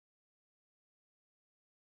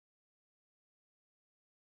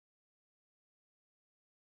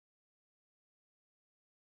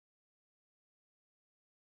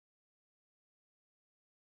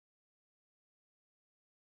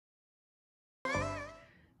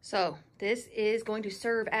So this is going to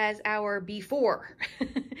serve as our before.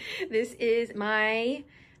 This is my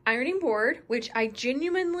ironing board, which I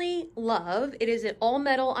genuinely love. It is an all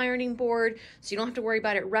metal ironing board, so you don't have to worry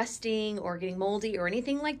about it rusting or getting moldy or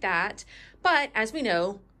anything like that. But as we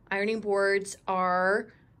know, ironing boards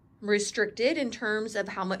are restricted in terms of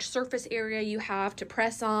how much surface area you have to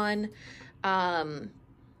press on, and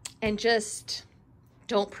just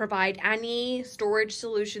don't provide any storage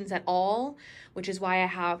solutions at all, which is why I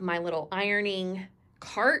have my little ironing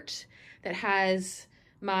cart that has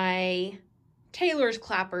my tailor's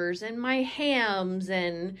clappers and my hams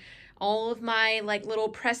and all of my like little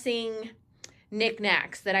pressing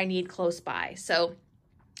knickknacks that I need close by. So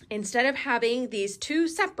instead of having these two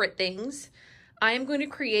separate things, I am going to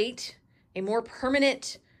create a more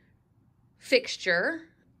permanent fixture,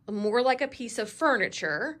 more like a piece of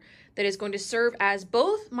furniture that is going to serve as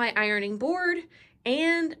both my ironing board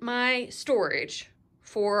and my storage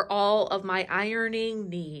for all of my ironing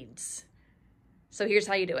needs. So here's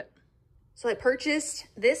how you do it. So I purchased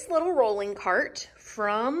this little rolling cart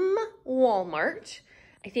from Walmart.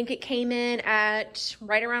 I think it came in at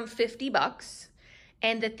right around 50 bucks.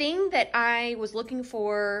 And the thing that I was looking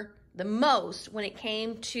for the most when it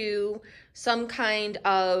came to some kind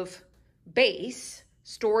of base,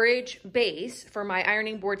 storage base for my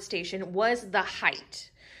ironing board station was the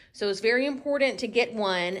height. So it's very important to get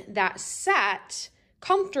one that sat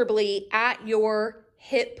comfortably at your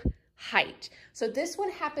hip height. So this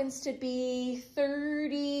one happens to be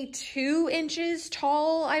 32 inches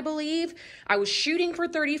tall, I believe. I was shooting for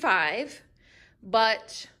 35,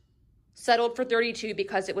 but settled for 32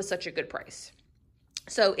 because it was such a good price.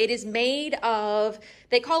 So it is made of,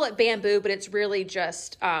 they call it bamboo, but it's really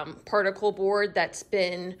just particle board that's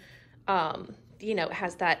been, you know,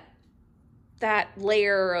 has that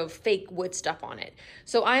layer of fake wood stuff on it.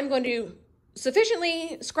 So I'm going to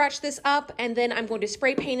sufficiently scratch this up, and then I'm going to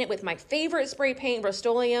spray paint it with my favorite spray paint,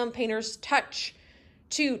 Rust-Oleum Painter's Touch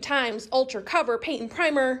 2x Ultra Cover Paint and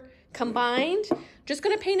Primer combined. Just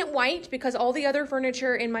going to paint it white because all the other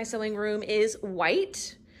furniture in my sewing room is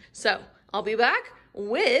white. So I'll be back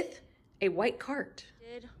with a white cart.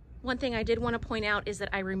 One thing I did want to point out is that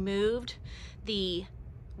I removed the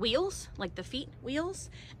wheels, like the feet wheels,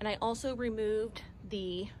 and I also removed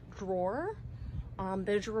the drawer.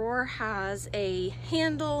 The drawer has a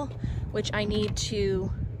handle which I need to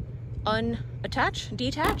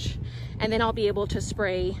detach, and then I'll be able to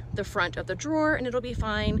spray the front of the drawer and it'll be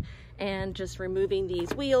fine. And just removing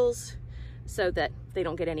these wheels so that they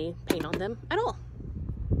don't get any paint on them at all.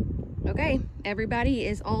 Okay, everybody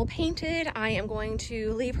is all painted. I am going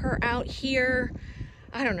to leave her out here,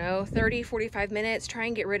 I don't know, 30, 45 minutes, try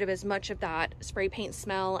and get rid of as much of that spray paint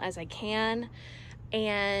smell as I can,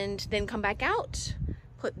 and then come back out,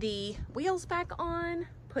 put the wheels back on,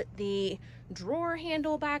 put the drawer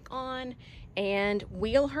handle back on, and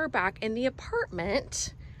wheel her back in the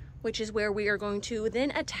apartment, which is where we are going to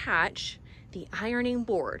then attach the ironing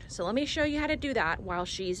board. So let me show you how to do that while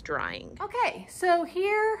she's drying. Okay, so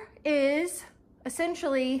here is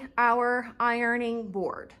essentially our ironing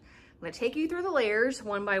board. I'm gonna take you through the layers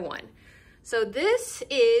one by one. So this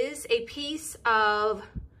is a piece of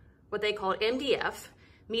what they call MDF,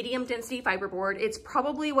 medium density fiberboard. It's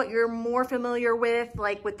probably what you're more familiar with,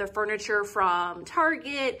 like with the furniture from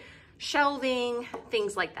Target, shelving,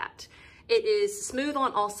 things like that. It is smooth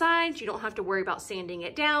on all sides. You don't have to worry about sanding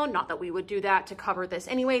it down. Not that we would do that to cover this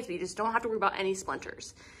anyways, but you just don't have to worry about any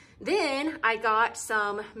splinters. Then I got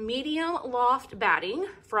some medium loft batting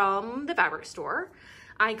from the fabric store.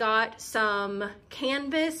 I got some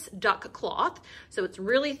canvas duck cloth. So it's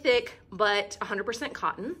really thick, but 100%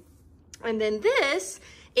 cotton. And then this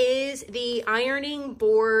is the ironing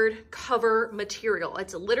board cover material.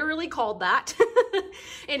 It's literally called that.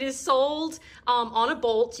 It is sold on a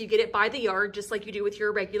bolt. You get it by the yard, just like you do with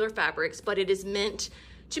your regular fabrics, but it is meant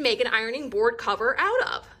to make an ironing board cover out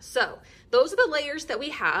of. So those are the layers that we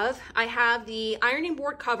have. I have the ironing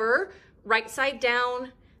board cover right side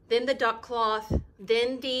down, then the duck cloth,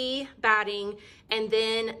 then the batting, and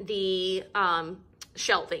then the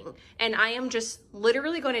shelving. And I am just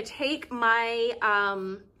literally going to take my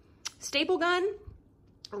staple gun,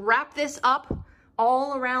 wrap this up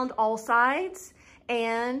all around all sides,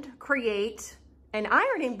 and create an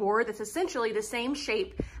ironing board that's essentially the same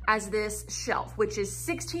shape as this shelf, which is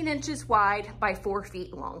 16 inches wide by 4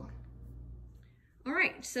 feet long. All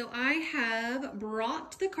right, so I have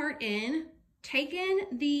brought the cart in, taken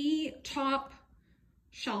the top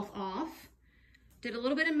shelf off, did a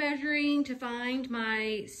little bit of measuring to find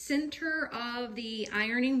my center of the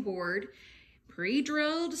ironing board.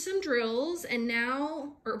 pre-drilled some drills and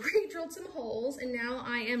now, or pre-drilled some holes, and now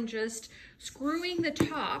I am just screwing the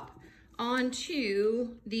top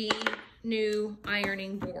onto the new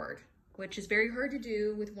ironing board, which is very hard to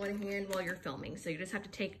do with one hand while you're filming. So you just have to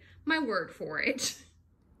take my word for it.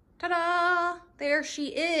 Ta-da! There she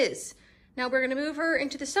is. Now we're gonna move her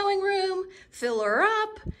into the sewing room, fill her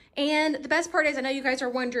up, and the best part is, I know you guys are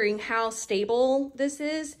wondering how stable this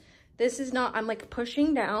is. This is not, I'm like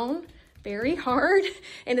pushing down very hard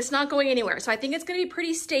and it's not going anywhere. So I think it's gonna be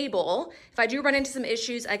pretty stable. If I do run into some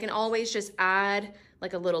issues, I can always just add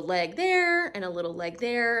like a little leg there and a little leg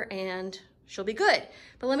there and she'll be good.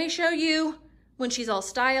 But let me show you when she's all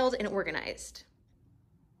styled and organized.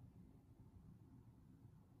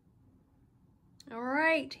 All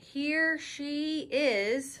right, here she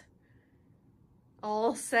is,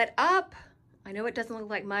 all set up. I know it doesn't look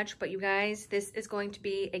like much, but you guys, this is going to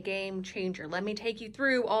be a game changer. Let me take you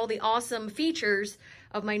through all the awesome features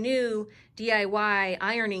of my new DIY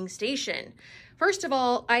ironing station. First of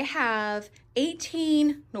all, I have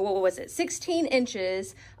 16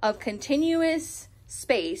 inches of continuous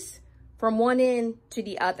space from one end to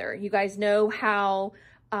the other. You guys know how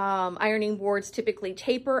ironing boards typically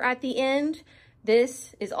taper at the end.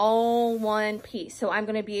 This is all one piece. So I'm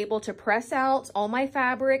gonna be able to press out all my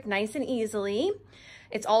fabric nice and easily.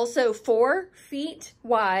 It's also 4 feet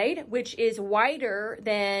wide, which is wider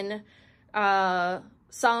than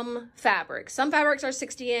some fabrics. Some fabrics are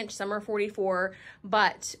 60 inch, some are 44,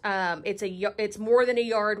 but it's more than a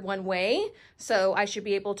yard one way. So I should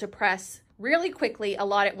be able to press really quickly, a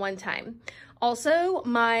lot at one time. Also,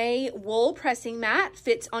 my wool pressing mat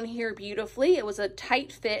fits on here beautifully. It was a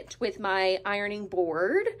tight fit with my ironing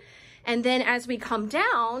board. And then as we come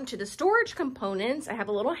down to the storage components, I have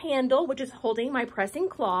a little handle, which is holding my pressing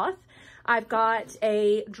cloth. I've got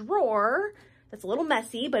a drawer that's a little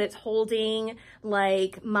messy, but it's holding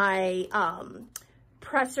like my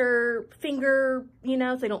presser finger, you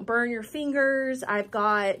know, so they don't burn your fingers. I've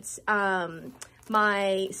got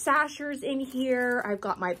my sashers in here. I've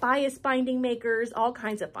got my bias binding makers, all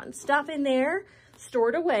kinds of fun stuff in there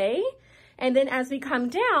stored away. And then as we come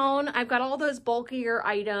down, I've got all those bulkier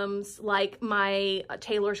items like my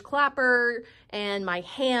tailor's clapper and my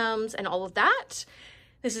hams and all of that.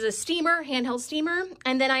 This is a steamer, handheld steamer.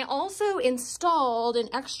 And then I also installed an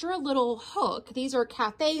extra little hook. These are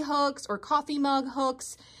cafe hooks or coffee mug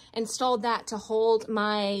hooks. Installed that to hold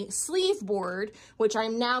my sleeve board, which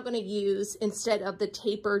I'm now going to use instead of the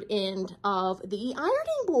tapered end of the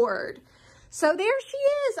ironing board. So there she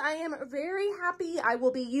is. I am very happy. I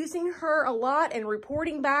will be using her a lot and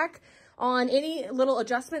reporting back on any little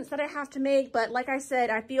adjustments that I have to make. But like I said,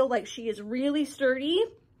 I feel like she is really sturdy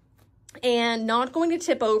and not going to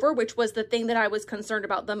tip over, which was the thing that I was concerned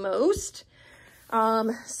about the most.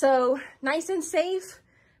 So nice and safe,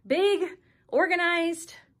 big,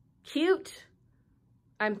 organized, cute.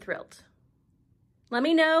 I'm thrilled. Let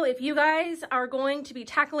me know if you guys are going to be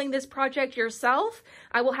tackling this project yourself.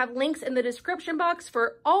 I will have links in the description box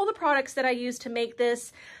for all the products that I use to make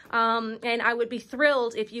this. And I would be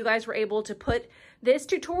thrilled if you guys were able to put this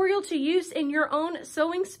tutorial to use in your own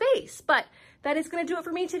sewing space. But that is going to do it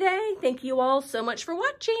for me today. Thank you all so much for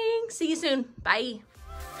watching. See you soon. Bye.